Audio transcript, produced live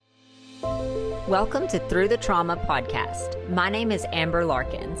Welcome to Through the Trauma podcast. My name is Amber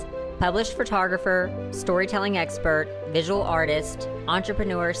Larkins, published photographer, storytelling expert, visual artist,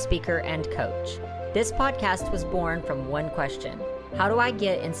 entrepreneur, speaker, and coach. This podcast was born from one question: how do I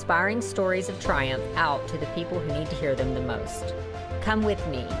get inspiring stories of triumph out to the people who need to hear them the most? Come with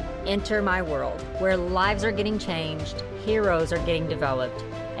me, enter my world, where lives are getting changed, heroes are getting developed,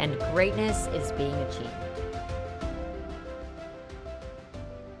 and greatness is being achieved.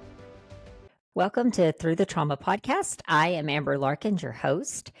 Welcome to Through the Trauma podcast. I am Amber Larkins, your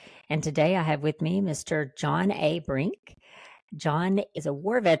host, and today I have with me Mr. John A. Brink. John is a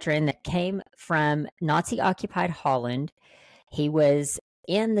war veteran that came from Nazi-occupied Holland. He was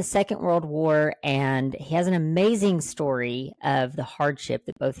in the Second World War, and he has an amazing story of the hardship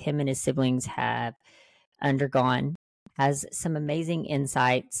that both him and his siblings have undergone, has some amazing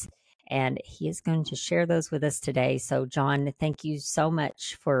insights, and he is going to share those with us today. So, John, thank you so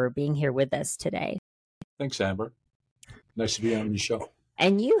much for being here with us today. Thanks, Amber. Nice to be on your show.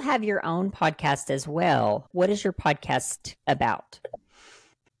 And you have your own podcast as well. What is your podcast about?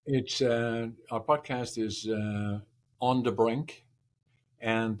 It's our podcast is On the Brink,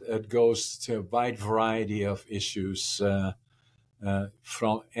 and it goes to a wide variety of issues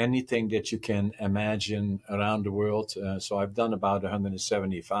from anything that you can imagine around the world. So I've done about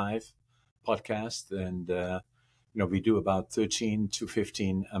 175 podcasts, and we do about 13 to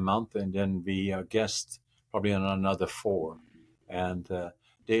 15 a month, and then we are guests probably on another 4. And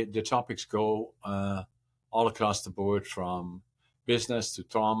the topics go all across the board, from business to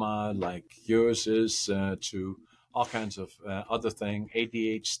trauma, like yours is, to all kinds of other things,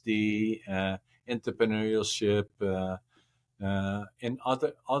 ADHD, entrepreneurship, and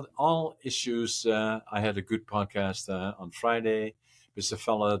all issues. I had a good podcast on Friday with a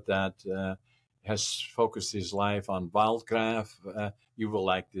fellow that has focused his life on wildlife. You will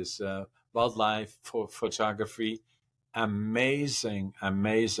like this, wildlife photography. Amazing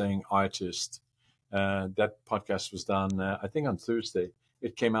artist. That podcast was done, I think, on Thursday.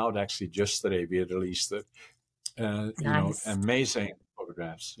 It came out actually yesterday. We had released it. Nice. Amazing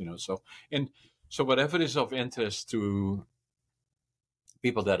photographs. So whatever is of interest to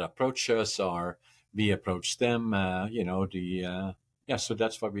people that approach us, or we approach them, so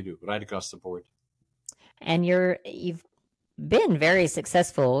that's what we do right across the board. And you've been very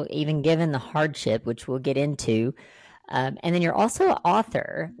successful, even given the hardship, which we'll get into. And then you're also an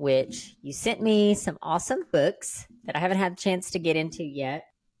author, which you sent me some awesome books that I haven't had a chance to get into yet.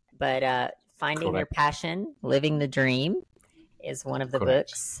 But Finding Your Passion, Living the Dream is one of the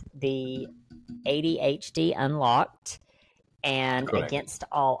books. The ADHD Unlocked, and Against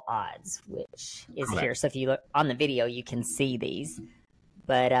All Odds, which is here. So if you look on the video, you can see these.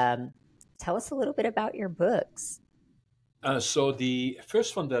 But tell us a little bit about your books. So the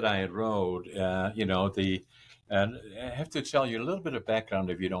first one that I wrote, and I have to tell you a little bit of background,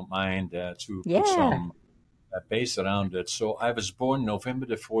 if you don't mind, to put some base around it. So I was born November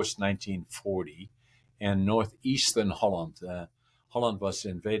the 4th, 1940, in northeastern Holland. Holland was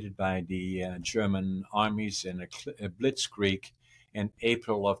invaded by the German armies in a blitzkrieg in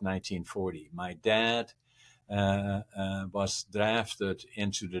April of 1940. My dad was drafted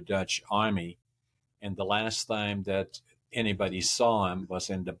into the Dutch army, and the last time that anybody saw him was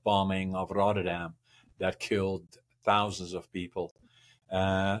in the bombing of Rotterdam that killed thousands of people.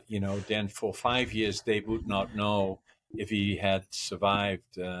 Then for 5 years, they would not know if he had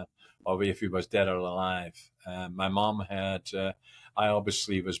survived or if he was dead or alive. My mom I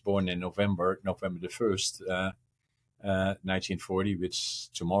obviously was born in November the 1st, 1940,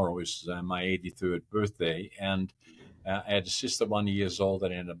 which tomorrow is my 83rd birthday. And I had a sister 1 year older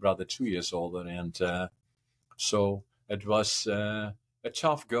and a brother 2 years older. And so it was a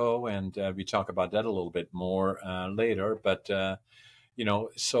tough go, and we talk about that a little bit more later. But,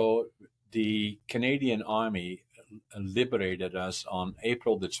 so the Canadian Army liberated us on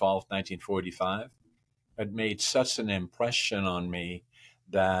April the 12th, 1945. It made such an impression on me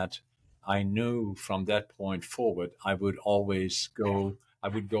that I knew from that point forward I would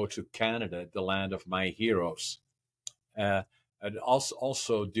go to Canada, the land of my heroes. And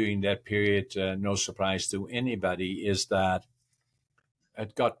also during that period, no surprise to anybody, is that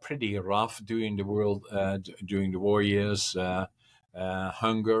it got pretty rough during the war years.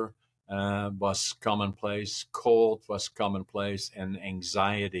 Hunger was commonplace, cold was commonplace, and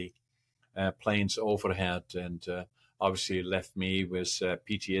anxiety, planes overhead, and obviously left me with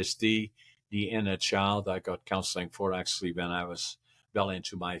PTSD, the inner child I got counseling for actually when I was well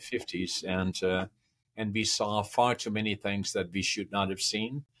into my 50s, and we saw far too many things that we should not have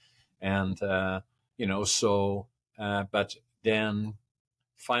seen, and but then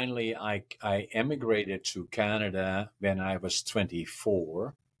finally, I emigrated to Canada when I was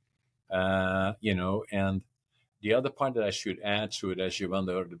 24. And the other point that I should add to it, as you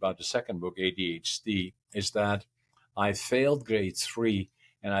wondered about the second book, ADHD, is that I failed grade 3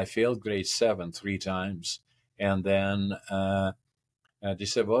 and I failed grade 7 3 times. And then they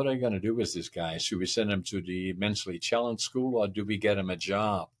said, "What are you going to do with this guy? Should we send him to the mentally challenged school or do we get him a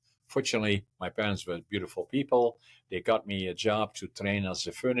job?" Fortunately, my parents were beautiful people. They got me a job to train as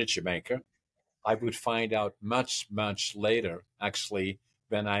a furniture maker. I would find out much, much later, actually,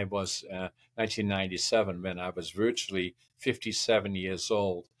 when I was 1997, when I was virtually 57 years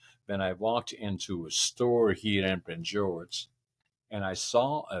old, when I walked into a store here in Prince George and I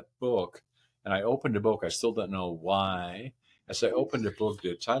saw a book and I opened the book. I still don't know why. As I opened the book,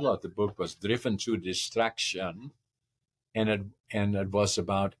 the title of the book was Driven to Distraction. And it was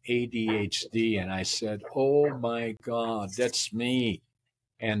about ADHD. And I said, "Oh my God, that's me."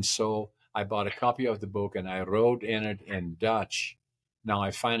 And so I bought a copy of the book and I wrote in it in Dutch. Now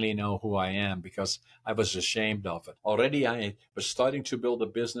I finally know who I am because I was ashamed of it. Already I was starting to build a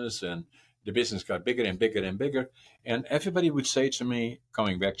business and the business got bigger and bigger and bigger. And everybody would say to me,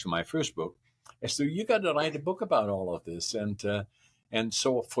 coming back to my first book, Esther, you got to write a book about all of this. And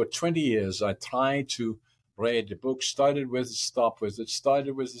so for 20 years, I tried to write the book, started with it, stopped with it,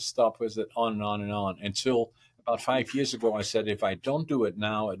 started with it, stopped with it, on and on and on until about 5 years ago, I said, if I don't do it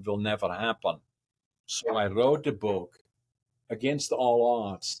now, it will never happen. So I wrote the book against all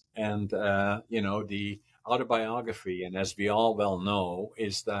odds. And, the autobiography, and as we all well know,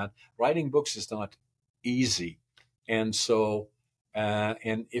 is that writing books is not easy. And so,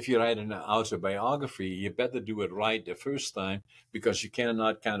 and if you write an autobiography, you better do it right the first time because you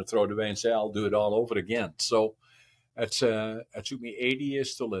cannot kind of throw it away and say, I'll do it all over again. So it took me 80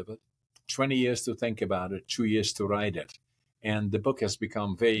 years to live it, 20 years to think about it, 2 years to write it. And the book has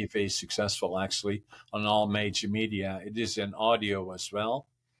become very, very successful, actually, on all major media. It is in audio as well.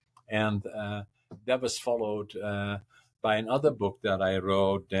 And that was followed by another book that I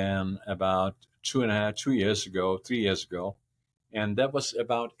wrote then about 3 years ago. And that was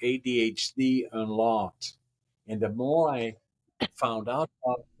about ADHD Unlocked. And the more I found out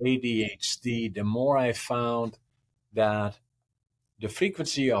about ADHD, the more I found that the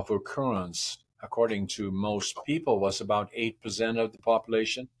frequency of occurrence, according to most people, was about 8% of the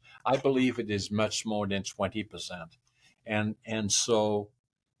population. I believe it is much more than 20%. And so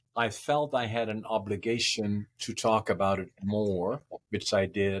I felt I had an obligation to talk about it more, which I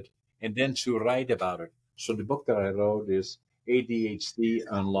did, and then to write about it. So the book that I wrote is ADHD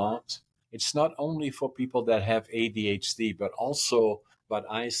Unlocked. It's not only for people that have ADHD, but also what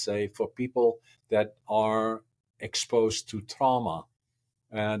I say for people that are exposed to trauma,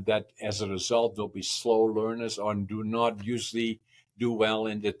 and that as a result will be slow learners or do not usually do well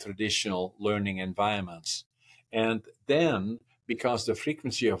in the traditional learning environments. And then, because the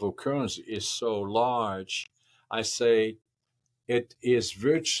frequency of occurrence is so large, I say it is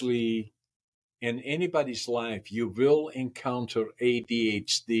virtually in anybody's life, you will encounter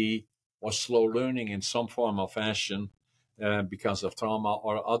ADHD or slow learning in some form or fashion because of trauma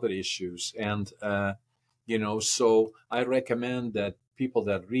or other issues. And so I recommend that people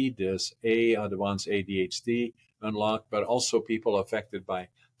that read this, are the ones ADHD unlocked, but also people affected by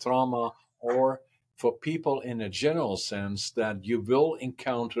trauma, or for people in a general sense that you will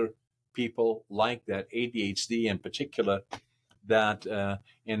encounter people like that, ADHD in particular, that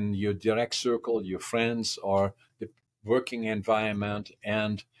in your direct circle, your friends or the working environment,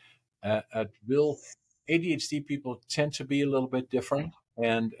 and it will. ADHD people tend to be a little bit different,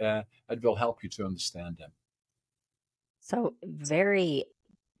 and it will help you to understand them. So, very,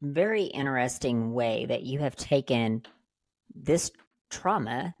 very interesting way that you have taken this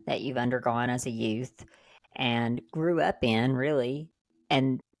trauma that you've undergone as a youth and grew up in, really,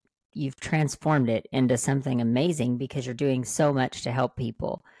 and you've transformed it into something amazing because you're doing so much to help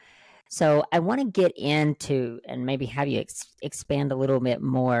people. So, I want to get into and maybe have you expand a little bit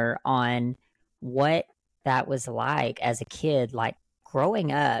more on what that was like as a kid, like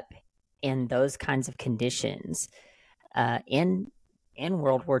growing up in those kinds of conditions in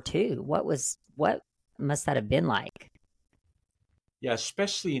World War II. What must that have been like? Yeah,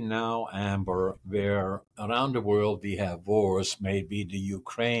 especially now, Amber, where around the world we have wars, maybe the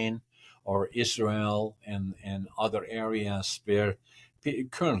Ukraine or Israel and other areas where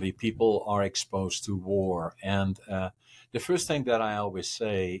currently people are exposed to war. And the first thing that I always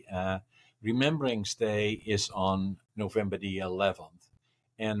say, Remembrance Day is on November the 11th.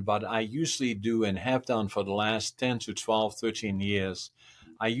 And what I usually do and have done for the last 10 to 12, 13 years,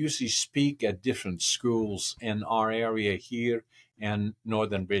 I usually speak at different schools in our area here in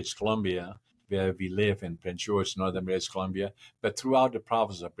northern British Columbia, where we live in Prince George, northern British Columbia, but throughout the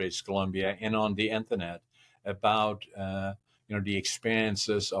province of British Columbia and on the internet about the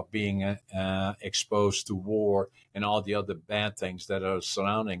experiences of being exposed to war and all the other bad things that are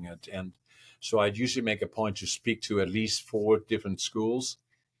surrounding it. And so I'd usually make a point to speak to at least 4 different schools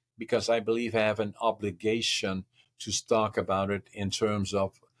because I believe I have an obligation to talk about it in terms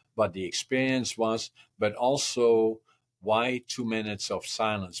of what the experience was, but also why 2 minutes of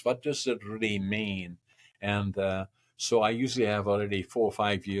silence? What does it really mean? And so I usually have already 4 or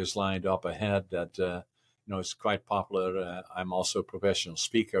 5 years lined up ahead that, it's quite popular. I'm also a professional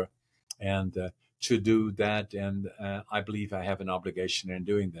speaker. And to do that, and I believe I have an obligation in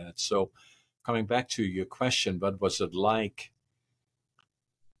doing that. So coming back to your question, what was it like?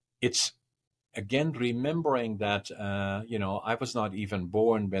 It's again remembering that I was not even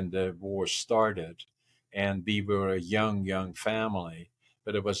born when the war started, and we were a young family,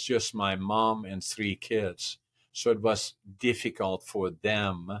 but it was just my mom and 3 kids, so it was difficult for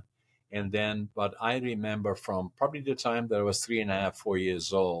them. And then what I remember from probably the time that I was 3.5, 4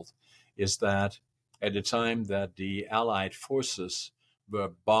 years old is that at the time that the Allied forces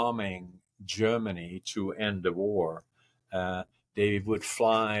were bombing Germany to end the war, they would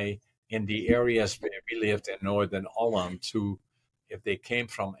fly in the areas where we lived in Northern Holland to, if they came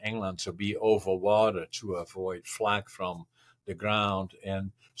from England, to be over water to avoid flak from the ground.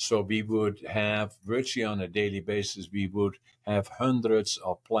 And so we would have virtually on a daily basis, we would have hundreds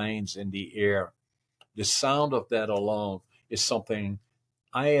of planes in the air. The sound of that alone is something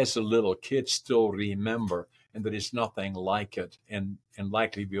I, as a little kid, still remember, and there is nothing like it, and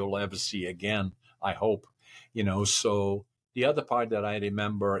likely we'll ever see again, I hope. So the other part that I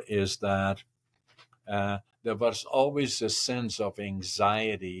remember is that there was always a sense of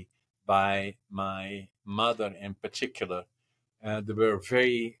anxiety by my mother in particular. There were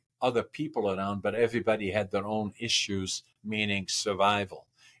very other people around, but everybody had their own issues, meaning survival.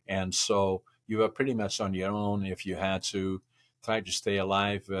 And so you were pretty much on your own if you had to try to stay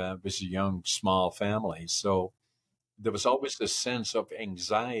alive with a young, small family. So there was always a sense of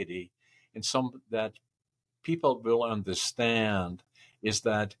anxiety, and some that people will understand is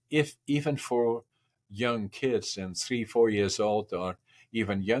that if even for young kids and 3, 4 years old or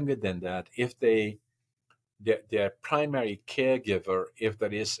even younger than that, if their primary caregiver, if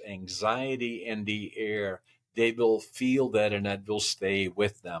there is anxiety in the air, they will feel that and that will stay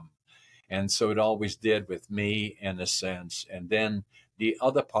with them. And so it always did with me in a sense. And then the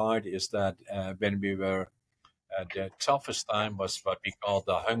other part is that when we were the toughest time was what we call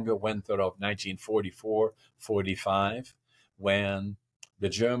the hunger winter of 1944-45, when the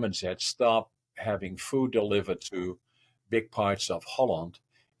Germans had stopped having food delivered to big parts of Holland.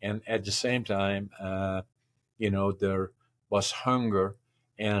 And at the same time, there was hunger.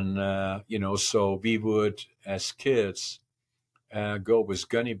 And, so we would, as kids, go with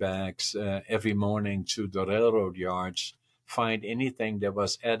gunny bags every morning to the railroad yards, find anything that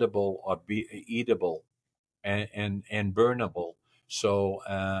was edible or eatable and burnable. So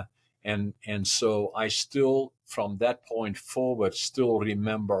so I still, from that point forward, still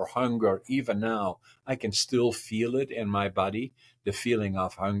remember hunger. Even now, I can still feel it in my body, the feeling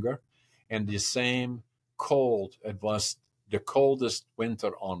of hunger. And the same cold. It was the coldest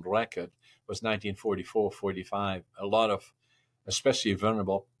winter on record. Was 1944-45. A lot of, especially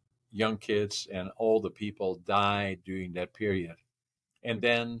vulnerable young kids and older people, died during that period. And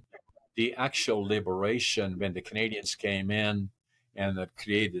then the actual liberation when the Canadians came in, and that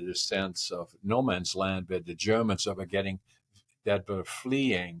created a sense of no man's land where the Germans that were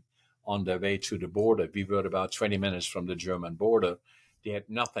fleeing on their way to the border. We were about 20 minutes from the German border. They had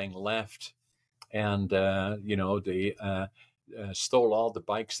nothing left. And, they stole all the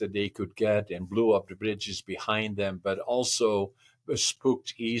bikes that they could get and blew up the bridges behind them, but also were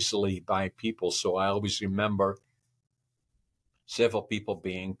spooked easily by people. So I always remember several people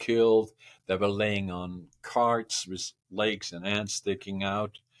being killed. They were laying on carts with legs and hands sticking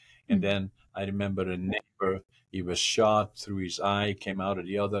out. And then I remember a neighbor, he was shot through his eye, came out of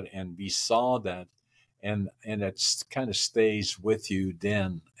the other, and we saw that. And it kind of stays with you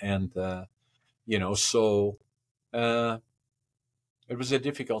then. And, so it was a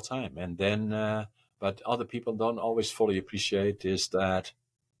difficult time. And then, but other people don't always fully appreciate is that,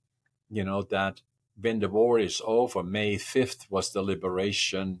 that when the war is over, May 5th was the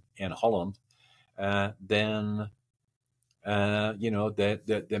liberation in Holland, then,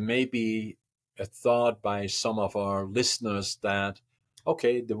 that there may be a thought by some of our listeners that,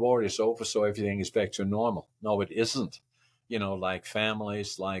 okay, the war is over, so everything is back to normal. No, it isn't. like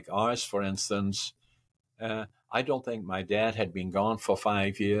families like ours, for instance. I don't think my dad had been gone for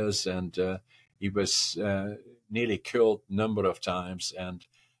 5 years, and he was nearly killed a number of times. And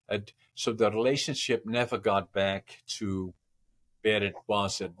so the relationship never got back to where it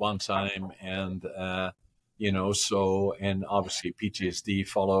was at one time. And, and obviously PTSD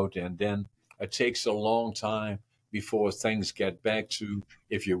followed. And then it takes a long time before things get back to,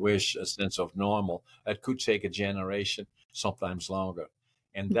 if you wish, a sense of normal. It could take a generation, sometimes longer.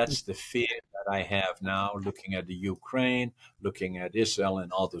 And that's the fear that I have now, looking at the Ukraine, looking at Israel,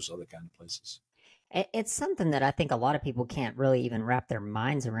 and all those other kind of places. It's something that I think a lot of people can't really even wrap their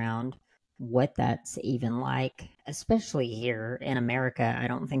minds around what that's even like, especially here in America. I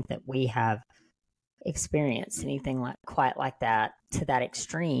don't think that we have experienced anything like quite like that to that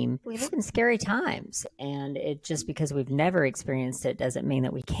extreme. We live in scary times, and it just because we've never experienced it doesn't mean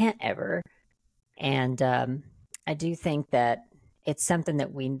that we can't ever. And I do think that it's something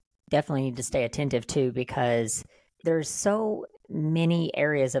that we definitely need to stay attentive to because there's so many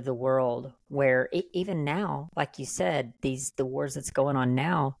areas of the world where even now, like you said, the wars that's going on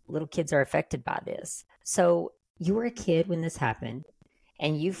now, little kids are affected by this. So you were a kid when this happened,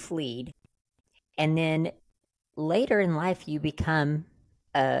 and you fled, and then later in life you become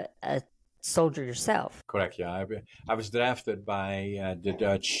a soldier yourself. Correct. Yeah, I was drafted by the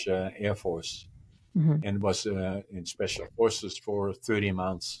Dutch Air Force Mm-hmm. and was in special forces for 30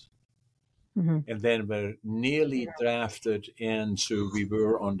 months. Mm-hmm. And then we're nearly drafted into, we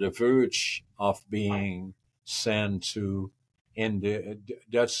were on the verge of being sent to in the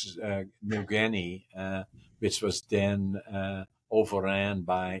Dutch New Guinea, which was then overran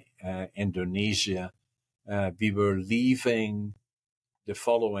by Indonesia. We were leaving the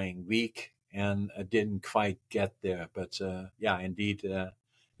following week and didn't quite get there. But yeah, indeed,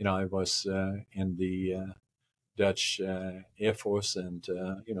 I was in the Dutch Air Force, and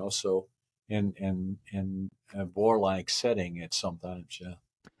so in a warlike setting, it's sometimes, yeah.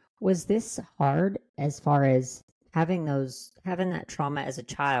 Was this hard as far as having that trauma as a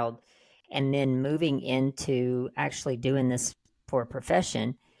child and then moving into actually doing this for a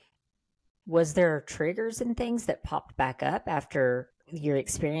profession? Was there triggers and things that popped back up after your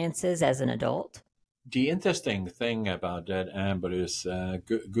experiences as an adult? The interesting thing about that, Amber, is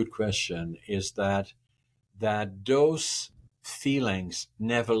good question, is that those feelings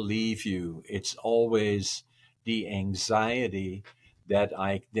never leave you. It's always the anxiety that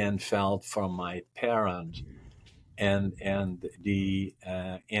I then felt from my parent and the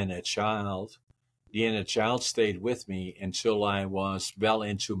inner child. The inner child stayed with me until I was well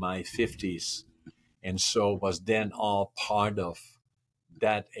into my 50s, and so was then all part of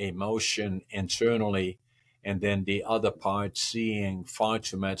that emotion internally, and then the other part seeing far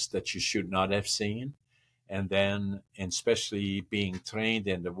too much that you should not have seen. And then, especially being trained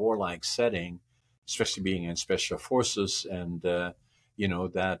in the warlike setting, especially being in special forces, and that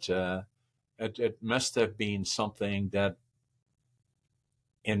it must have been something that,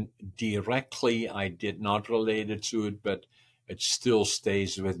 and directly I did not relate it to it, but it still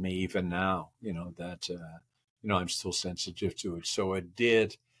stays with me even now. That I'm still sensitive to it. So it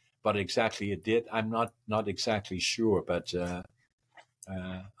did, but exactly it did. I'm not exactly sure, but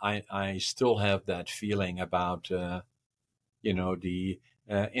I still have that feeling about the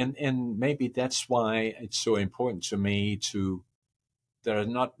and maybe that's why it's so important to me to. There are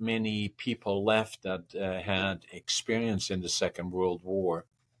not many people left that had experience in the Second World War.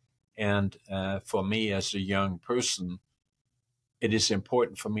 And for me, as a young person, it is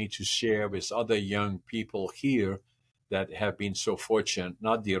important for me to share with other young people here that have been so fortunate,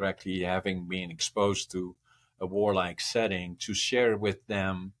 not directly having been exposed to a warlike setting, to share with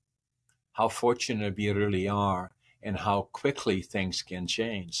them how fortunate we really are and how quickly things can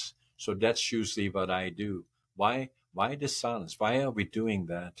change. So that's usually what I do. Why the silence? Why are we doing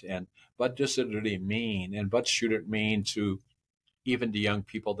that? And what does it really mean? And what should it mean to even the young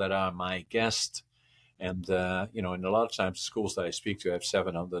people that are my guests? And and a lot of times, the schools that I speak to have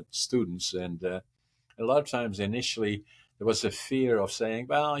 700 students, and a lot of times, initially, there was a fear of saying,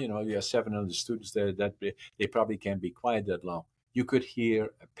 "Well, you have 700 students there; that they probably can't be quiet that long." You could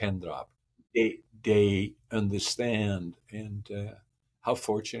hear a pin drop. They understand, and how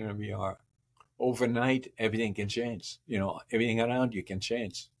fortunate we are. Overnight, everything can change. Everything around you can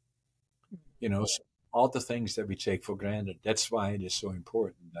change. So all the things that we take for granted. That's why it is so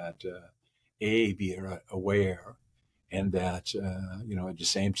important that be aware, and that at the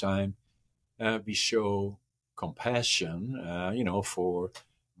same time we show compassion. For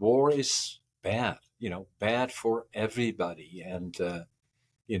war is bad. Bad for everybody, and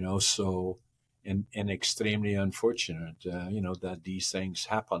so. and extremely unfortunate, that these things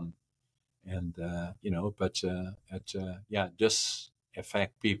happen. And, it does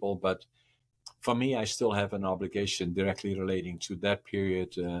affect people. But for me, I still have an obligation directly relating to that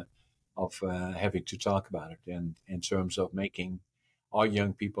period of having to talk about it, and in terms of making our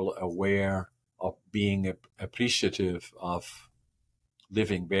young people aware of being appreciative of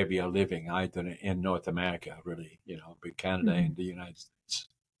living where we are living, either in North America, really, but Canada Mhm. and the United States.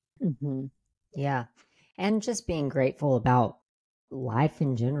 Mhm. Yeah. And just being grateful about life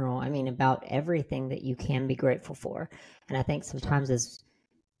in general. I mean, about everything that you can be grateful for. And I think sometimes as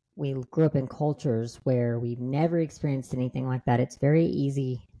we grew up in cultures where we've never experienced anything like that, it's very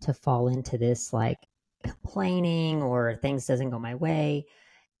easy to fall into this like complaining or things doesn't go my way.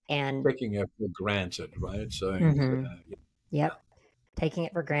 And Taking it for granted, right? So, mhm, yeah, yep, taking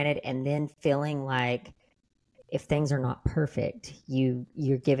it for granted and then feeling like if things are not perfect,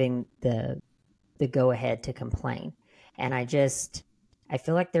 you're giving the go ahead to complain. And I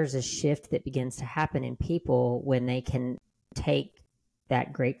feel like there's a shift that begins to happen in people when they can take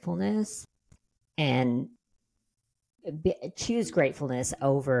that gratefulness and choose gratefulness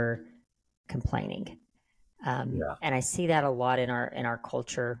over complaining. yeah. And I see that a lot in our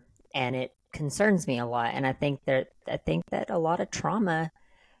culture, and it concerns me a lot. And I think that a lot of trauma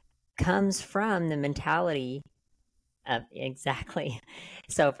comes from the mentality of exactly.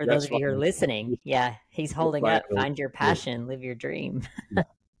 So for those That's of why. you who are listening, yeah, he's That's holding why up, find your passion, live your dream.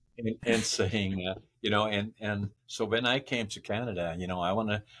 and saying, and so when I came to Canada,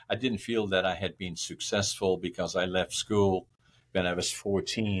 I didn't feel that I had been successful because I left school when I was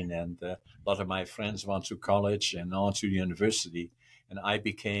 14, and a lot of my friends went to college and on to university, and I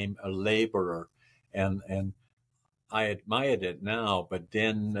became a laborer, and I admired it now, but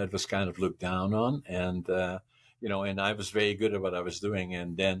then it was kind of looked down on, and and I was very good at what I was doing,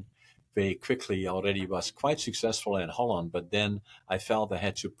 and then very quickly already was quite successful in Holland. But then I felt I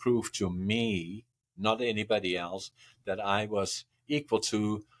had to prove to me, not anybody else, that I was equal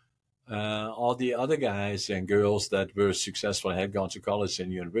to all the other guys and girls that were successful and had gone to college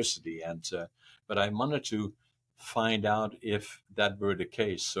and university. And but I wanted to find out if that were the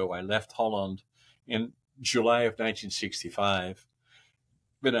case. So I left Holland in July of 1965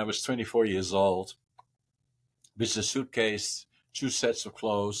 when I was 24 years old with a suitcase, two sets of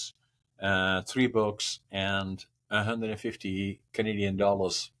clothes, three books, and 150 Canadian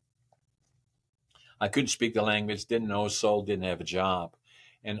dollars. I couldn't speak the language, didn't know a soul, didn't have a job.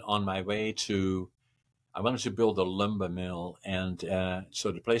 And on my way I wanted to build a lumber mill, and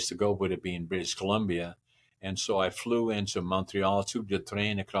so the place to go would have been British Columbia. And so I flew into Montreal, took the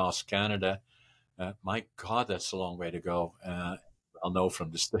train across Canada. My God, that's a long way to go. I'll know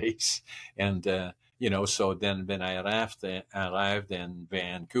from the States. And, so then when I arrived in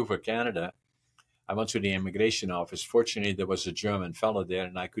Vancouver, Canada, I went to the immigration office. Fortunately, there was a German fellow there,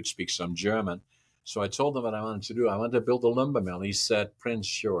 and I could speak some German. So I told him what I wanted to do. I wanted to build a lumber mill. He said, Prince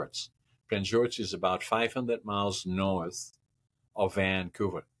George. Prince George is about 500 miles north of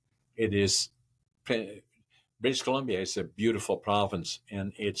Vancouver. It is, British Columbia is a beautiful province,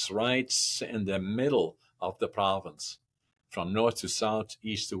 and it's right in the middle of the province. From north to south,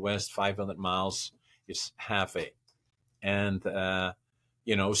 east to west, 500 miles is halfway. And,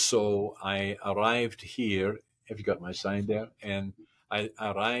 so I arrived here. Have you got my sign there? And I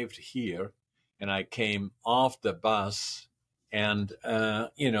arrived here and I came off the bus. And, and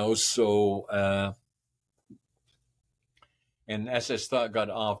as got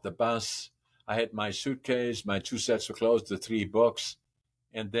off the bus, I had my suitcase, my two sets of clothes, the three books.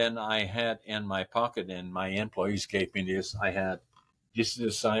 And then I had in my pocket, and my employees gave me this. This is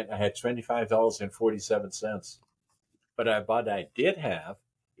a sign, I had $25.47. But what I did have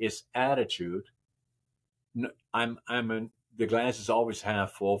is attitude. The glass is always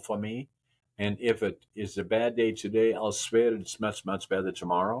half full for me. And if it is a bad day today, I'll swear it's much, much better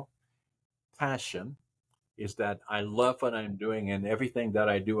tomorrow. Passion is that I love what I'm doing, and everything that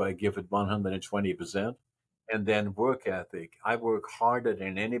I do, I give it 120%. And then work ethic. I work harder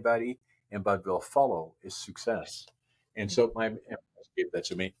than anybody, and what will follow is success. And so my employees gave that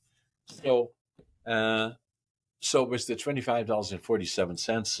to me. So, uh, so with the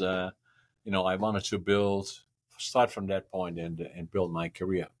 $25.47, I wanted to start from that point and build my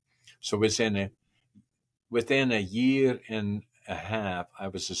career. So within a year and a half, I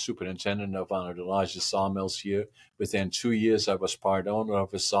was the superintendent of one of the largest sawmills here. Within 2 years, I was part owner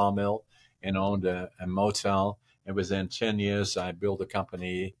of a sawmill and owned a motel. And within 10 years, I built a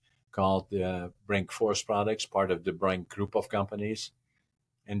company called Brink Forest Products, part of the Brink group of companies.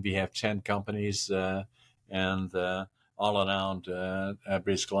 And we have 10 companies, and all around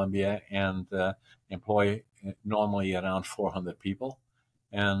British Columbia and employ normally around 400 people.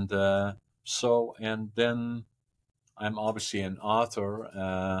 And and then I'm obviously an author,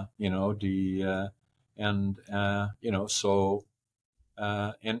 and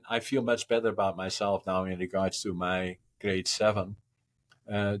I feel much better about myself now in regards to my grade 7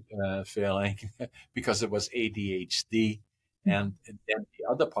 failing because it was ADHD. And then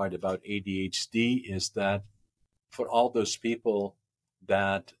the other part about ADHD is that for all those people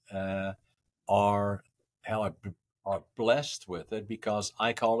that are, are are blessed with it, because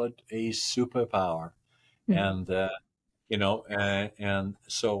I call it a superpower, and and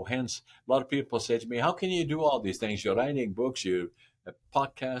so hence a lot of people say to me, "How can you do all these things? You're writing books, you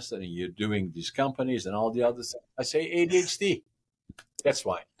podcast, and you're doing these companies and all the others." I say ADHD. That's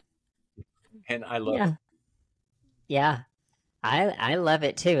why, and I love it. Yeah. Yeah. I love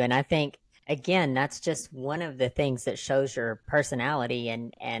it too. And I think again, that's just one of the things that shows your personality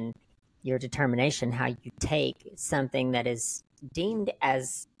and your determination, how you take something that is deemed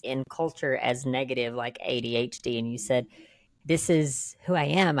as in culture as negative, like ADHD, and you said, this is who I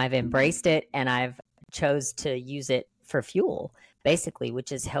am. I've embraced it and I've chose to use it for fuel, basically, which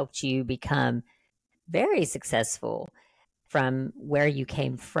has helped you become very successful from where you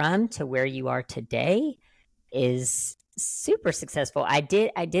came from to where you are today is super successful. I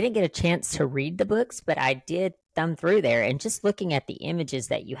didn't get a chance to read the books, but I did thumb through there, and just looking at the images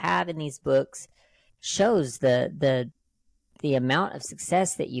that you have in these books shows the amount of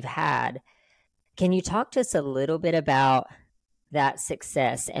success that you've had. Can you talk to us a little bit about that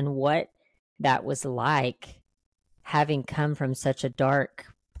success and what that was like, having come from such a dark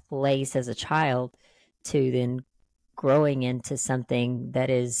place as a child to then growing into something that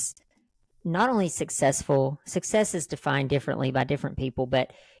is not only successful? Success is defined differently by different people,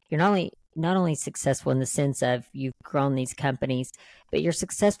 but you're not only successful in the sense of you've grown these companies, but you're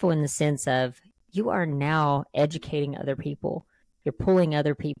successful in the sense of you are now educating other people. You're pulling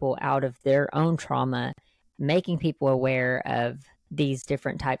other people out of their own trauma, making people aware of these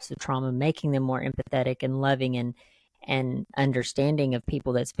different types of trauma, making them more empathetic and loving and understanding of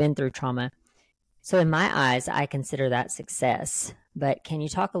people that's been through trauma. So in my eyes, I consider that success. But can you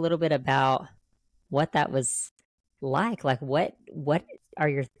talk a little bit about what that was like? Like what are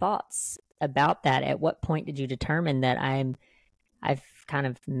your thoughts about that? At what point did you determine that I've kind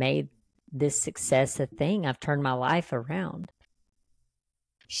of made this success a thing? I've turned my life around.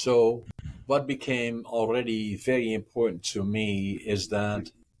 So, what became already very important to me is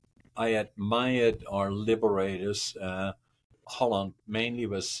that I admired our liberators. Holland mainly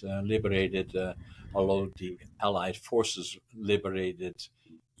was liberated, although the Allied forces liberated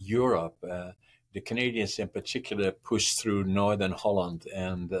Europe. The Canadians, in particular, pushed through northern Holland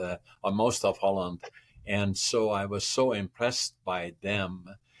and or most of Holland, and so I was so impressed by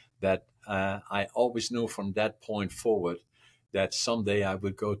them that I always knew from that point forward that someday I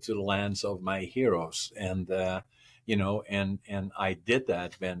would go to the lands of my heroes, and and I did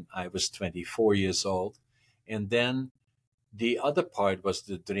that when I was 24 years old, and then the other part was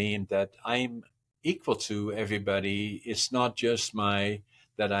the dream that I'm equal to everybody. It's not just my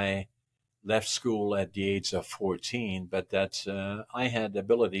that I left school at the age of 14, but that I had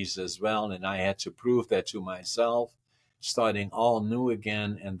abilities as well, and I had to prove that to myself, starting all new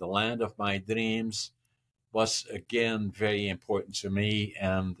again in the land of my dreams was again very important to me.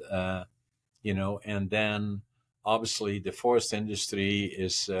 And and then obviously the forest industry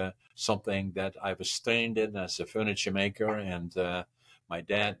is something that I was trained in as a furniture maker, and my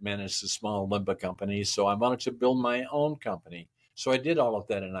dad managed a small lumber company, so I wanted to build my own company. So I did all of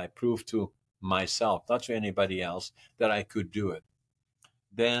that, and I proved to myself, not to anybody else, that I could do it.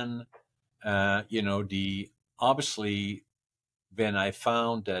 Then, the obviously when I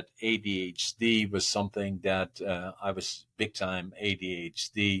found that ADHD was something that I was big time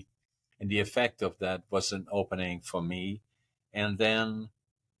ADHD, and the effect of that was an opening for me. And then,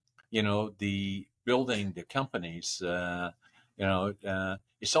 the building the companies,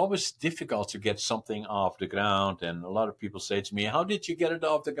 it's always difficult to get something off the ground. And a lot of people say to me, "How did you get it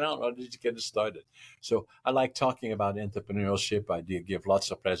off the ground? How did you get it started?" So I like talking about entrepreneurship. I do give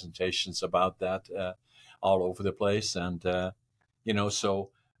lots of presentations about that all over the place. And, so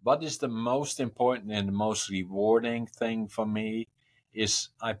what is the most important and the most rewarding thing for me is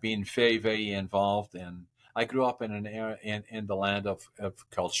I've been very, very involved in. I grew up in an area in the land of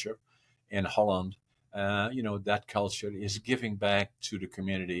culture in Holland. That culture is giving back to the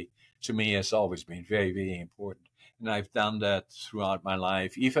community. To me, has always been very, very important, and I've done that throughout my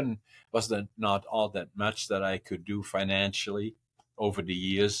life. Even was that not all that much that I could do financially over the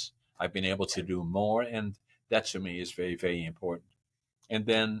years. I've been able to do more, and That to me is very, very important. And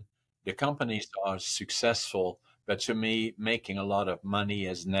then the companies are successful, but to me, making a lot of money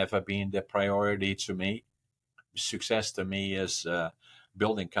has never been the priority to me. Success to me is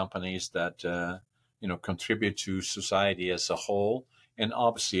building companies that contribute to society as a whole, and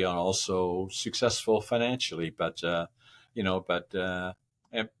obviously are also successful financially. But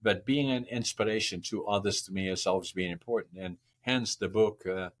being an inspiration to others to me has always been important, and hence the book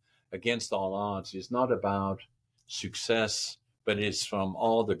Against All Odds is not about success, but it's from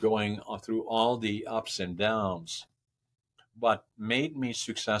all the going through all the ups and downs. What made me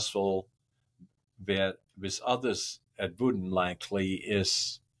successful with others at wouldn't likely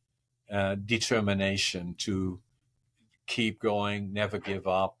is determination to keep going, never give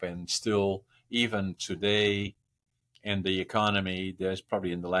up, and still, even today in the economy, there's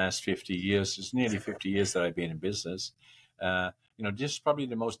probably in the last 50 years, it's nearly 50 years that I've been in business. This is probably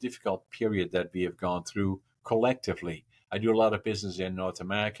the most difficult period that we have gone through collectively. I do a lot of business in North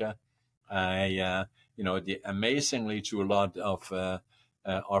America. Amazingly to a lot of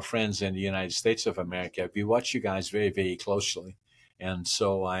our friends in the United States of America, we watch you guys very, very closely. And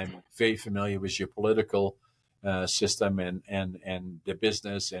so I'm very familiar with your political system and the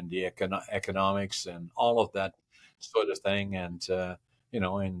business and the economics and all of that sort of thing. And a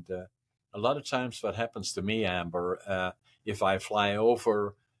lot of times what happens to me, Amber, if I fly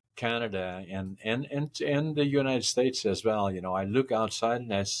over Canada and the United States as well, I look outside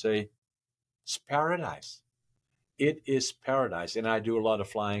and I say, it's paradise. It is paradise. And I do a lot of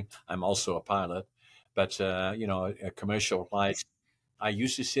flying. I'm also a pilot, but, a commercial flight. I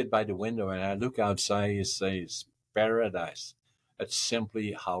usually sit by the window and I look outside and say, it's paradise. That's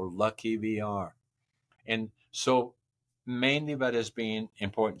simply how lucky we are. And so mainly what has been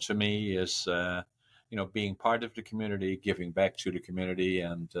important to me is, being part of the community, giving back to the community,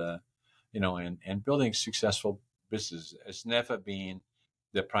 and building successful business has never been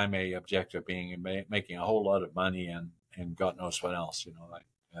the primary objective, being making a whole lot of money and God knows what else,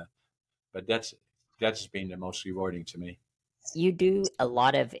 but that's been the most rewarding to me. You do a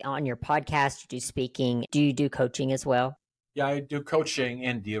lot of on your podcast, you do speaking. Do you do coaching as well? Yeah, I do coaching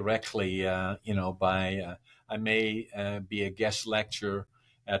indirectly, I may be a guest lecturer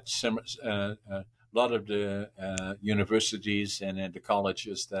at a lot of the universities and at the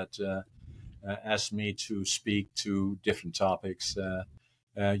colleges that ask me to speak to different topics,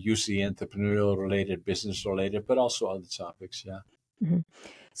 usually entrepreneurial related, business related, but also other topics. Yeah. Mm-hmm.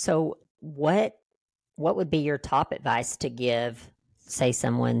 So what would be your top advice to give, say,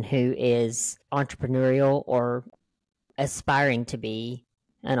 someone who is entrepreneurial or aspiring to be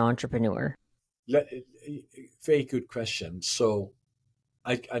an entrepreneur? Very good question. So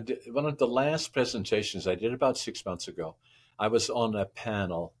I did, one of the last presentations I did about 6 months ago, I was on a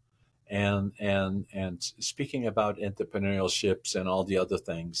panel and speaking about entrepreneurships and all the other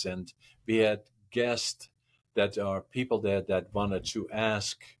things. And we had guests that are people there that wanted to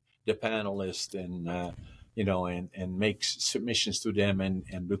ask the panelists and make submissions to them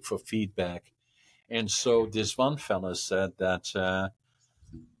and look for feedback. And so this one fella said that,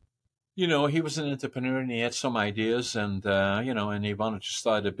 he was an entrepreneur and he had some ideas and he wanted to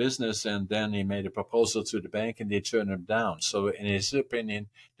start a business, and then he made a proposal to the bank and they turned him down. So in his opinion,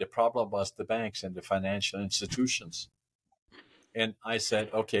 the problem was the banks and the financial institutions. And I said,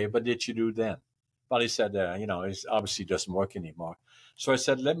 okay, but did you do then? Well, he said, it obviously doesn't work anymore. So I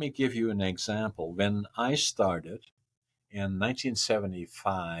said, let me give you an example. When I started in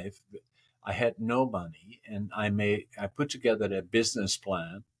 1975, I had no money, and I put together a business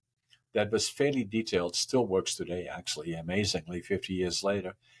plan that was fairly detailed, still works today, actually, amazingly, 50 years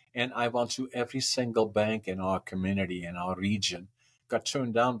later. And I went to every single bank in our community, in our region, got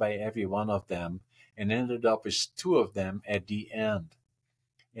turned down by every one of them, and ended up with two of them at the end.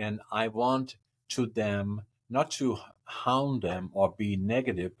 And I want to them not to hound them or be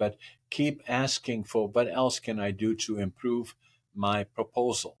negative, but keep asking for what else can I do to improve my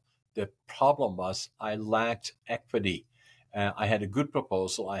proposal. The problem was I lacked equity. I had a good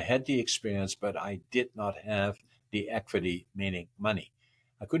proposal. I had the experience, but I did not have the equity, meaning money.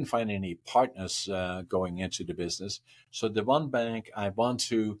 I couldn't find any partners going into the business. So the one bank I went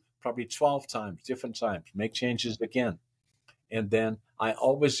to probably 12 times, different times, make changes again. And then I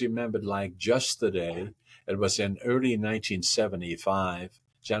always remembered like just today, it was in early 1975,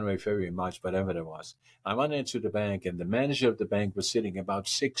 January, February, March, whatever it was. I went into the bank and the manager of the bank was sitting about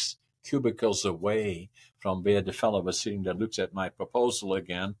 6 cubicles away from where the fellow was sitting that looked at my proposal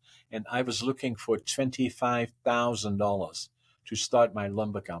again. And I was looking for $25,000 to start my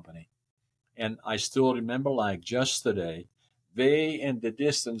lumber company. And I still remember like just today, way in the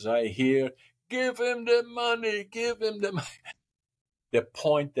distance, I hear give him the money, give him the money. The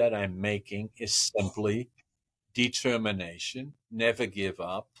point that I'm making is simply determination, never give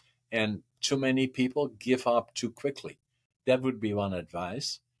up. And too many people give up too quickly. That would be one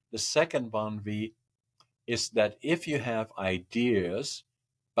advice. The second one is that if you have ideas,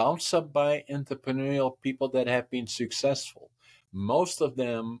 bounce up by entrepreneurial people that have been successful. Most of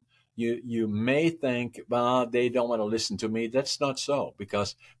them, you may think, well, they don't want to listen to me. That's not so,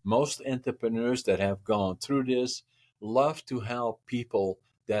 because most entrepreneurs that have gone through this love to help people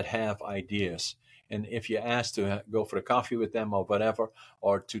that have ideas. And if you ask to go for a coffee with them or whatever,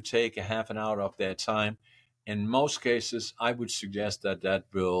 or to take a half an hour of their time, in most cases, I would suggest that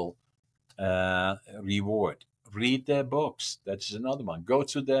will reward. Read their books. That's another one. Go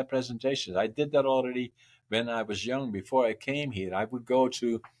to their presentations. I did that already when I was young. Before I came here, I would go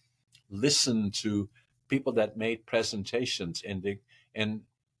to listen to people that made presentations, and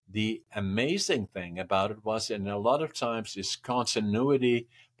the amazing thing about it was, and a lot of times it's continuity,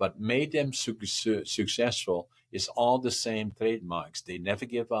 but made them successful is all the same trademarks. They never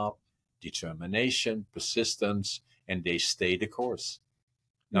give up, determination, persistence, and they stay the course.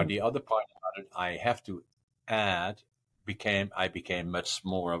 Now, Mm. the other part about it, I have to add, I became much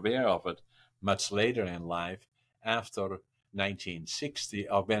more aware of it much later in life, after 1960,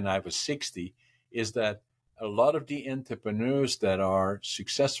 or when I was 60, is that a lot of the entrepreneurs that are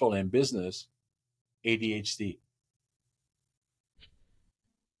successful in business, ADHD.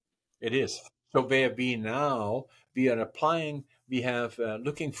 It is. So where we now, we are applying, we have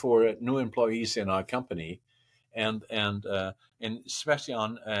looking for new employees in our company, and especially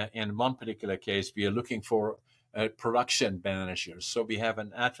on in one particular case, we are looking for production managers. So we have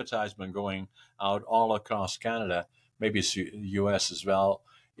an advertisement going out all across Canada, maybe it's US as well.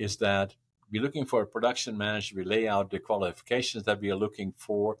 Is that we're looking for a production manager? We lay out the qualifications that we are looking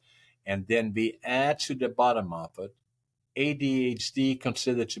for, and then we add to the bottom of it ADHD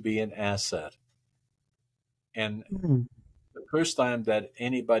considered to be an asset. And Mm. the first time that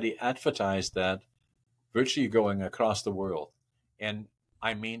anybody advertised that, virtually going across the world, and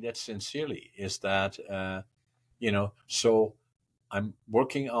I mean that sincerely, is that, so I'm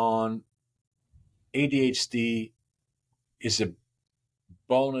working on ADHD is a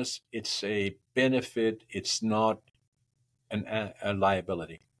bonus, it's a benefit, it's not a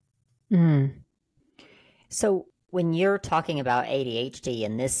liability. Mm. So, when you're talking about ADHD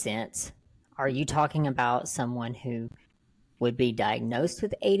in this sense, are you talking about someone who would be diagnosed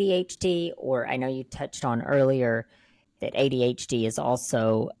with ADHD? Or I know you touched on earlier that ADHD is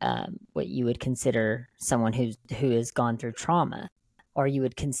also what you would consider someone who has gone through trauma, or you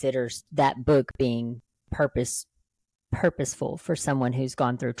would consider that book being purposeful for someone who's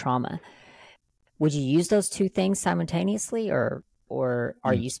gone through trauma. Would you use those two things simultaneously, or are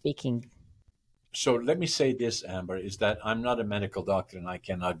Mm. you speaking? So let me say this, Amber, is that I'm not a medical doctor and I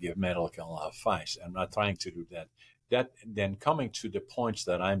cannot give medical advice. I'm not trying to do that. That then coming to the points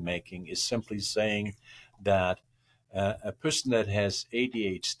that I'm making is simply saying that a person that has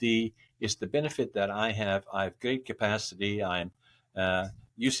ADHD is the benefit that I have. I have great capacity. I'm uh,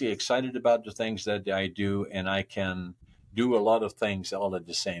 usually excited about the things that I do, and I can do a lot of things all at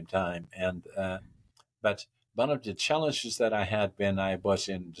the same time. But one of the challenges that I had when I was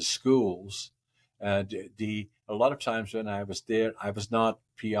in the schools, a lot of times when I was there, I was not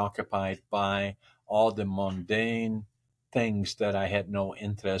preoccupied by all the mundane things that I had no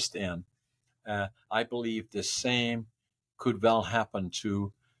interest in. I believe the same could well happen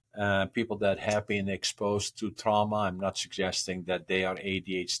to people that have been exposed to trauma. I'm not suggesting that they are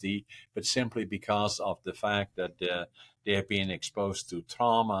ADHD, but simply because of the fact that they have been exposed to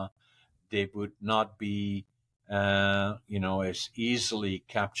trauma, they would not be, as easily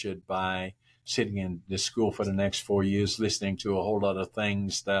captured by sitting in the school for the next 4 years, listening to a whole lot of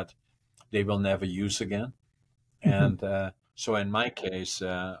things that they will never use again. Mhm. And so in my case,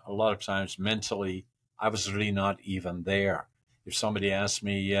 a lot of times mentally, I was really not even there. If somebody asked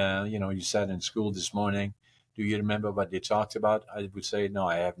me, you sat in school this morning, do you remember what they talked about? I would say, no,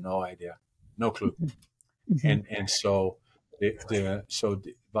 I have no idea, no clue. Mhm. And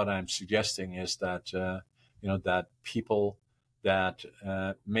what I'm suggesting is that that people that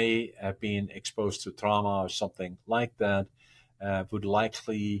may have been exposed to trauma or something like that would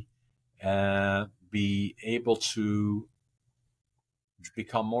likely be able to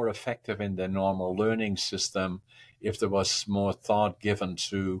become more effective in their normal learning system if there was more thought given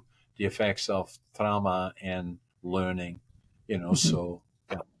to the effects of trauma and learning. Mhm. So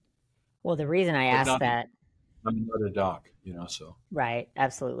yeah, Well, the reason I but asked not that, I'm not a doc. So. right,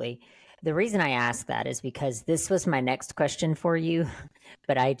 absolutely. The reason I ask that is because this was my next question for you,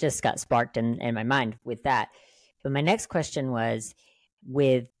 but I just got sparked in my mind with that. But my next question was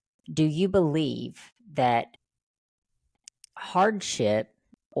with do you believe that hardship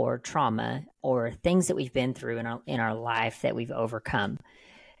or trauma or things that we've been through in our life that we've overcome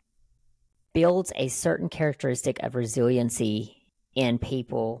builds a certain characteristic of resiliency in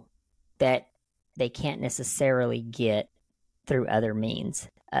people that they can't necessarily get through other means,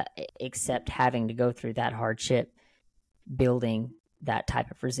 except having to go through that hardship, building that type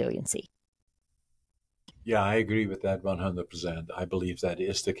of resiliency. Yeah, I agree with that 100%. I believe that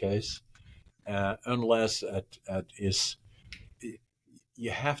is the case. Unless it is,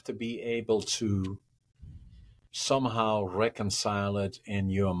 you have to be able to somehow reconcile it in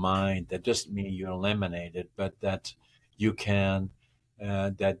your mind. That doesn't mean you eliminate it, but that you can,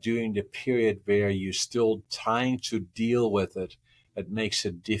 that during the period where you're still trying to deal with it, it makes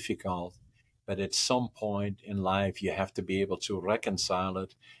it difficult. But at some point in life, you have to be able to reconcile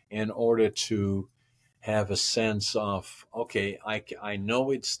it in order to have a sense of, okay, I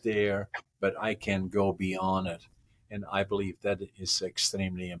know it's there, but I can go beyond it. And I believe that is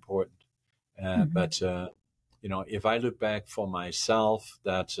extremely important. Mm-hmm. But if I look back for myself,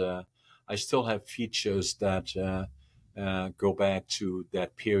 that I still have features that go back to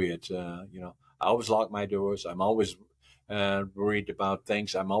that period. I always lock my doors. I'm always worried about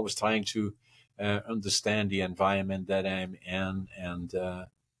things. I'm always trying to understand the environment that I'm in,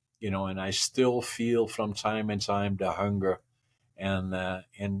 and I still feel from time to time the hunger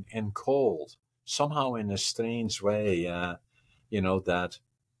and cold somehow in a strange way. That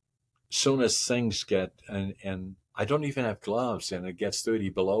soon as things get and I don't even have gloves and it gets 30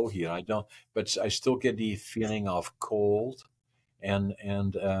 below here. I don't, but I still get the feeling of cold and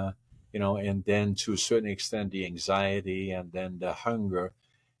then to a certain extent the anxiety and then the hunger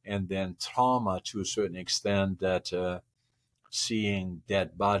and then trauma to a certain extent that seeing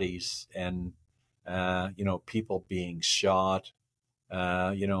dead bodies and people being shot,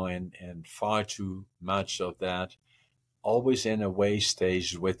 and far too much of that always in a way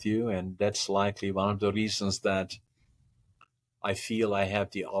stays with you. And that's likely one of the reasons that I feel I have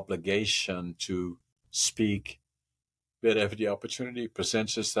the obligation to speak wherever the opportunity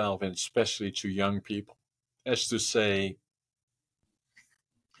presents itself, and especially to young people, as to say,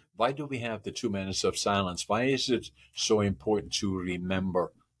 why do we have the 2 minutes of silence? Why is it so important to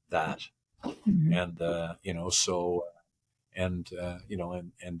remember that? Mm-hmm. And, so, and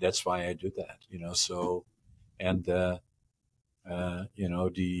that's why I do that, so, and, the,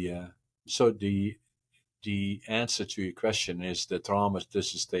 so the answer to your question is the trauma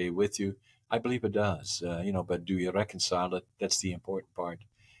does stay with you. I believe it does, but do you reconcile it? That's the important part.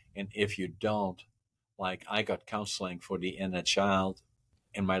 And if you don't, like I got counseling for the inner child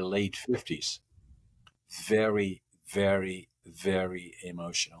in my late 50s, very, very, very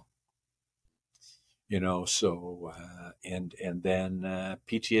emotional, so, and then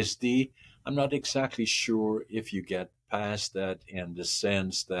PTSD, I'm not exactly sure if you get past that in the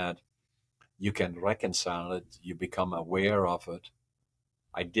sense that you can reconcile it, you become aware of it.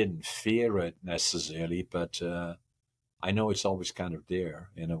 I didn't fear it necessarily, but I know it's always kind of there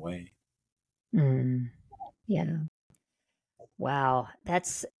in a way. Mm, yeah. Wow. I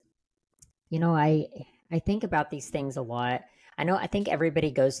think about these things a lot. I think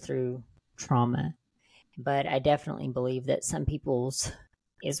everybody goes through trauma, but I definitely believe that some people's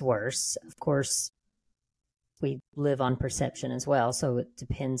is worse. Of course, we live on perception as well, so it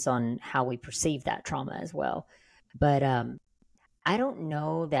depends on how we perceive that trauma as well. But I don't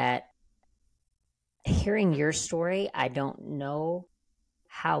know that hearing your story, I don't know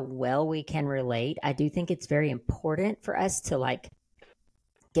how well we can relate. I do think it's very important for us to like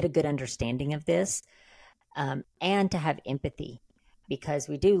get a good understanding of this, and to have empathy, because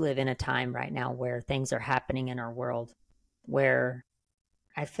we do live in a time right now where things are happening in our world where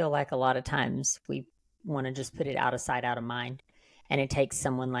I feel like a lot of times we want to just put it out of sight, out of mind. And it takes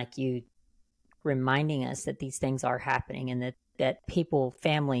someone like you reminding us that these things are happening and that people,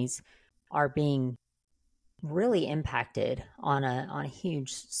 families are being really impacted on a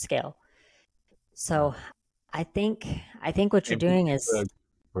huge scale. Yeah. So I think what you're And people doing is are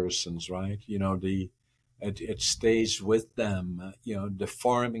persons, right? It stays with them. The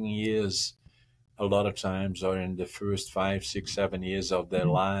farming years a lot of times are in the first 5, 6, 7 years of their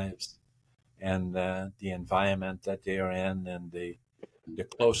lives, and the environment that they are in, and the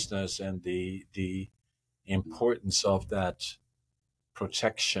closeness and the importance of that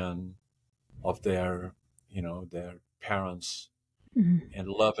protection of their parents Mhm. and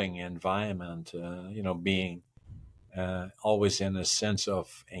loving environment, being always in a sense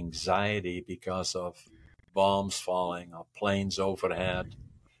of anxiety because of bombs falling or planes overhead,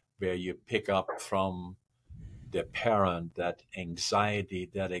 where you pick up from the parent that anxiety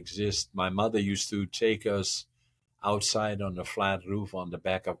that exists. My mother used to take us outside on the flat roof on the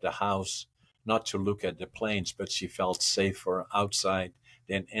back of the house, not to look at the planes, but she felt safer outside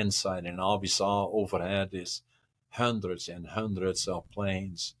than inside. And all we saw overhead is hundreds and hundreds of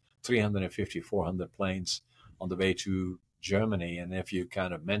planes, 350, 400 planes on the way to Germany. And if you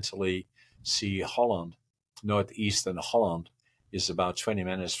kind of mentally see Holland, northeastern Holland, is about 20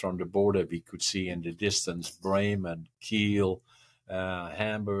 minutes from the border. We could see in the distance Bremen, Kiel,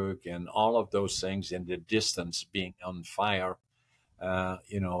 Hamburg, and all of those things in the distance being on fire.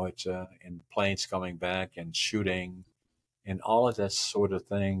 It's and planes coming back and shooting, and all of that sort of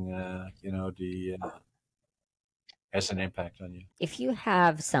thing. The has an impact on you. If you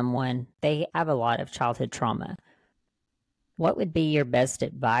have someone, they have a lot of childhood trauma, what would be your best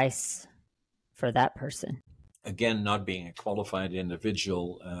advice for that person? Again, not being a qualified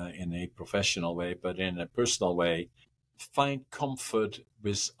individual in a professional way, but in a personal way, find comfort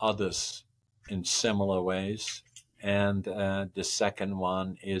with others in similar ways. And the second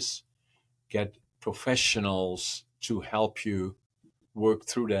one is get professionals to help you work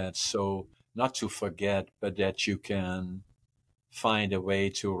through that. So, not to forget, but that you can find a way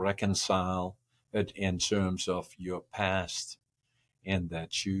to reconcile it in terms of your past and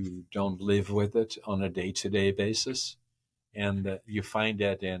that you don't live with it on a day to day basis. And you find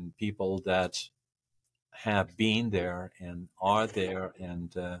that in people that have been there and are there,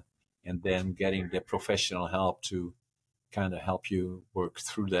 and then getting the professional help to kind of help you work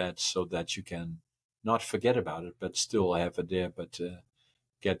through that so that you can not forget about it, but still have it there, but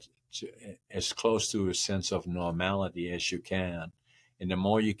get to, as close to a sense of normality as you can. And the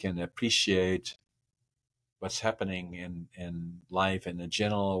more you can appreciate what's happening in life in a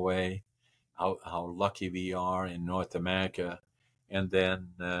general way, how lucky we are in North America. And then,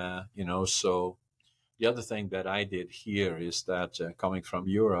 so the other thing that I did here is that coming from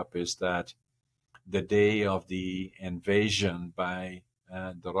Europe is that the day of the invasion by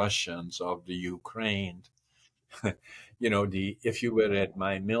the Russians of the Ukraine, the if you were at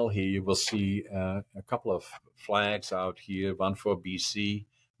my mill here, you will see a couple of flags out here, one for BC,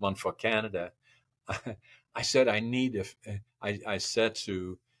 one for Canada. I said I need I said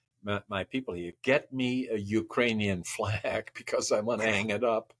to my people here, get me a Ukrainian flag because I want to hang it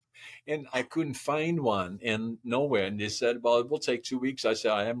up. And I couldn't find one and nowhere. And they said, well, it will take 2 weeks. I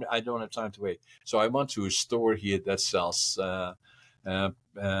said, I don't have time to wait. So I went to a store here that sells uh, uh,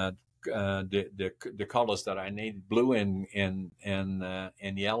 the colors that I need, blue and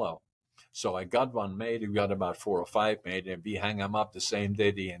yellow. So I got one made. We got about 4 or 5 made, and we hang them up the same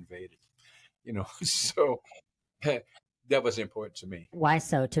day they invaded. So that was important to me. Why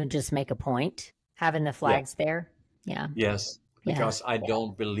so? To just make a point, having the Yeah. flags there? Yeah. Yes, Yeah. because I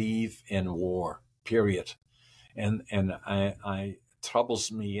don't believe in war. Period. And I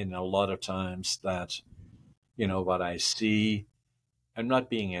troubles me in a lot of times that what I see. I'm not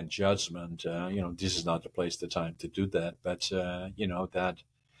being in judgment. This is not the place, the time to do that. But that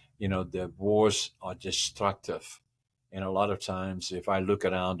the wars are destructive, and a lot of times, if I look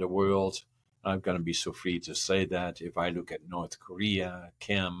around the world, I'm going to be so free to say that. If I look at North Korea,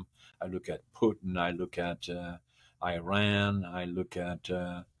 Kim, I look at Putin, I look at Iran, I look at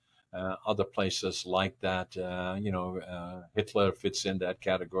other places like that. Hitler fits in that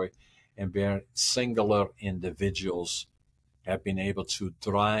category, and where singular individuals have been able to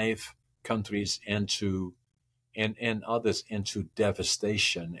drive countries into and others into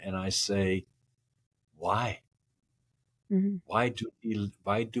devastation. And I say, why? Mm-hmm.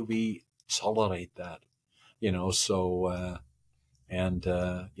 Why do we tolerate that? So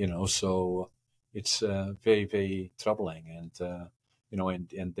so it's very, very troubling,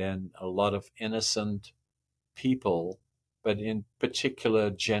 and then a lot of innocent people, but in particular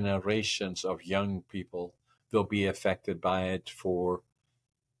generations of young people will be affected by it for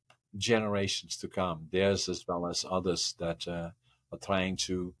generations to come. Theirs as well as others that are trying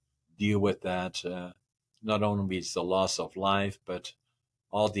to deal with that. Not only is the loss of life, but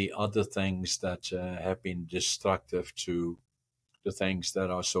all the other things that have been destructive to the things that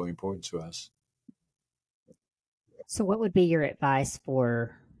are so important to us. So, what would be your advice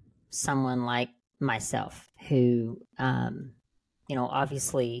for someone like myself who,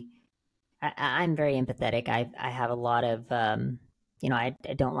 obviously, I'm very empathetic. I have a lot of, I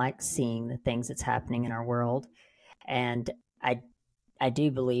don't like seeing the things that's happening in our world, and I I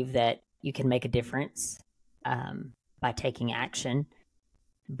do believe that you can make a difference by taking action,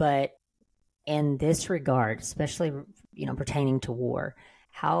 but in this regard, especially pertaining to war,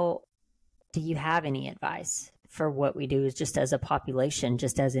 how do you have any advice for what we do is just as a population,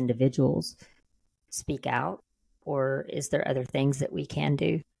 just as individuals, speak out, or is there other things that we can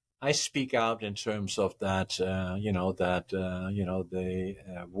do? I speak out in terms of that, the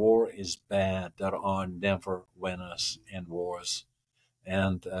war is bad. There are never winners in wars.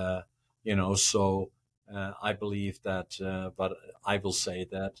 And, so I believe that, but I will say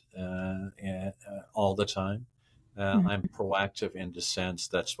that all the time. I'm proactive in the sense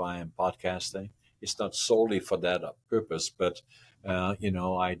that's why I'm podcasting. It's not solely for that purpose, but,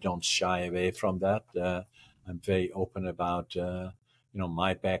 I don't shy away from that. I'm very open about,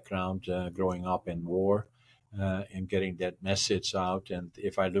 my background growing up in war and getting that message out. And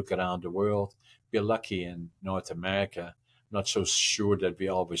if I look around the world, we're lucky in North America. Not so sure that we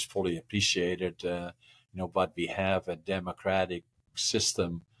always fully appreciate it, but we have a democratic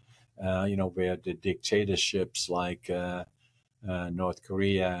system, where the dictatorships like North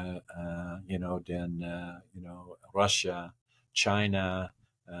Korea, Russia, China,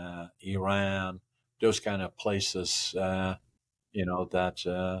 Iran, those kind of places, that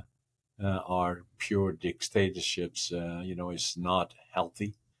are pure dictatorships, is not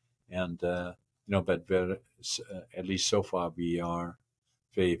healthy. And, but at least so far we are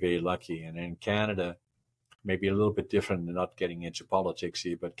very, very lucky. And in Canada, maybe a little bit different, not getting into politics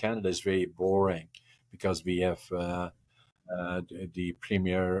here, but Canada is very boring because we have the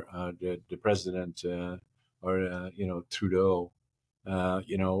premier, the president, or Trudeau,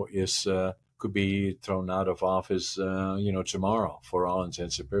 is could be thrown out of office, tomorrow for all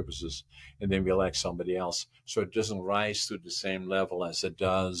intents and purposes, and then we elect somebody else. So it doesn't rise to the same level as it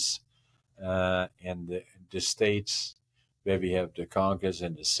does in the states, where we have the Congress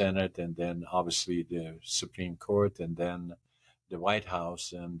and the Senate, and then obviously the Supreme Court, and then the White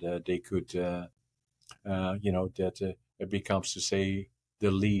House, and they could, that it becomes, to say the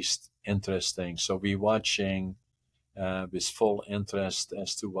least, interesting. So we're watching with full interest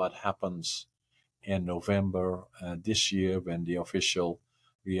as to what happens in November this year when the official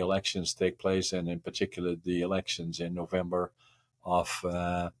re-elections take place, and in particular the elections in November of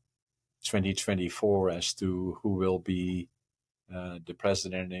 2024 as to who will be the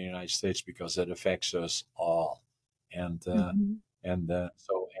president of the United States, because it affects us all. And Mm-hmm.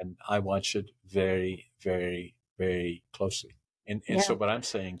 and I watch it very, very, very closely. And Yeah, so what I'm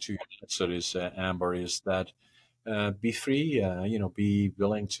saying to you, so is Amber, is that be free, be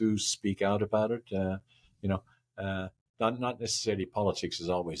willing to speak out about it. You know, not necessarily politics is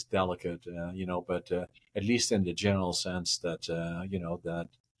always delicate, but at least in the general sense that that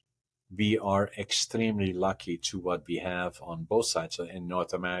we are extremely lucky to what we have on both sides in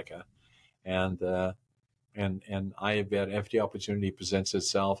North America, and I, wherever the opportunity presents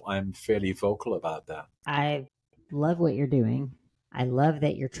itself, I'm fairly vocal about that. I love what you're doing. I love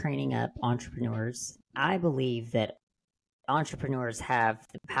that you're training up entrepreneurs. I believe that entrepreneurs have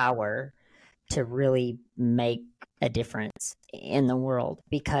the power to really make a difference in the world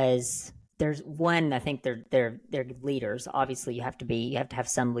because there's one, I think they're leaders. Obviously you have to have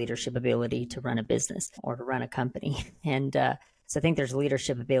some leadership ability to run a business or to run a company. And so I think there's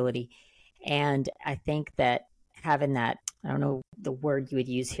leadership ability. And I think that having that, I don't know the word you would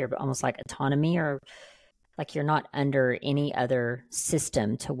use here, but almost like autonomy, or like you're not under any other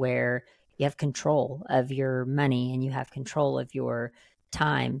system to where you have control of your money and you have control of your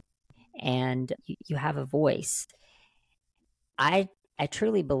time and you have a voice. I I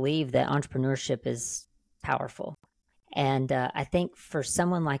truly believe that entrepreneurship is powerful. And I think for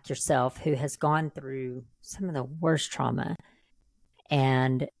someone like yourself who has gone through some of the worst trauma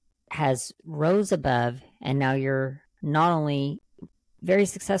and has rose above, and now you're not only very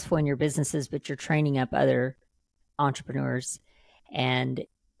successful in your businesses, but you're training up other entrepreneurs and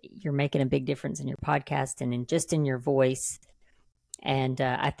you're making a big difference in your podcast and in your voice. And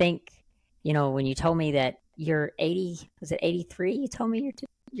I think, when you told me that you're 80, was it 83? You told me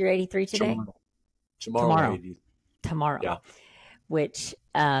you're 83 today? Tomorrow, tomorrow, Tomorrow. 80. Tomorrow. Yeah. Which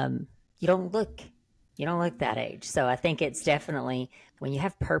you don't look that age. So I think it's definitely, when you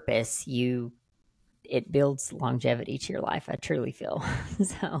have purpose, it builds longevity to your life. I truly feel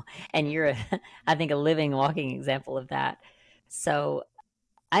so. And you're I think, a living, walking example of that. So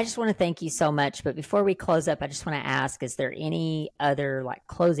I just want to thank you so much. But before we close up, I just want to ask, is there any other like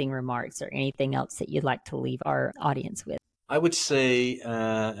closing remarks or anything else that you'd like to leave our audience with? I would say,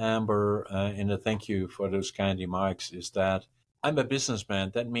 Amber, and thank you for those kind remarks, is that I'm a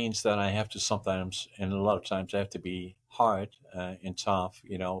businessman. That means that I have to sometimes, and a lot of times, I have to be hard and tough,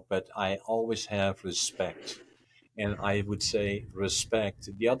 but I always have respect. And I would say respect.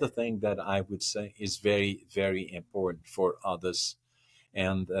 The other thing that I would say is very, very important for others.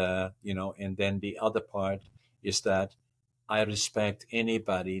 And, and then the other part is that I respect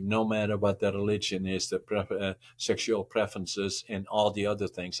anybody, no matter what their religion is, their sexual preferences, and all the other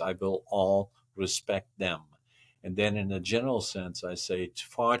things. I will all respect them. And then, in a general sense, I say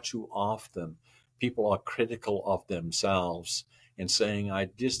far too often people are critical of themselves and saying,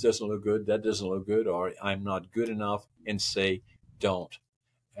 this doesn't look good, that doesn't look good, or I'm not good enough, and say, don't.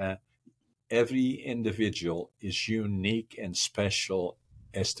 Uh, every individual is unique and special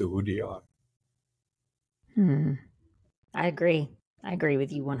as to who they are. I agree. I agree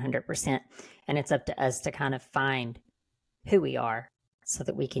with you 100%. And it's up to us to kind of find who we are so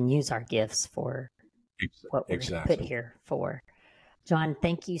that we can use our gifts for what we're put here for. John,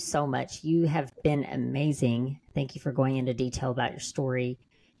 thank you so much. You have been amazing. Thank you for going into detail about your story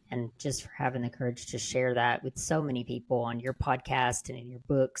and just for having the courage to share that with so many people on your podcast and in your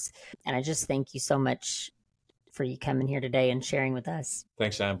books. And I just thank you so much for you coming here today and sharing with us.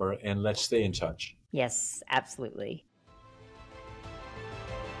 Thanks, Amber. And let's stay in touch. Yes, absolutely.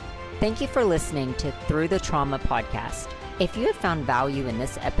 Thank you for listening to Through the Trauma podcast. If you have found value in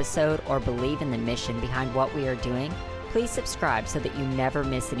this episode or believe in the mission behind what we are doing, please subscribe so that you never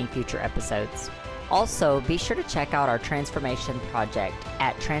miss any future episodes. Also, be sure to check out our transformation project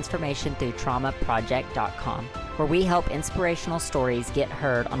at transformationthroughtraumaproject.com, where we help inspirational stories get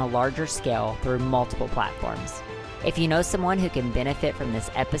heard on a larger scale through multiple platforms. If you know someone who can benefit from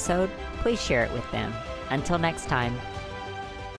this episode, please share it with them. Until next time.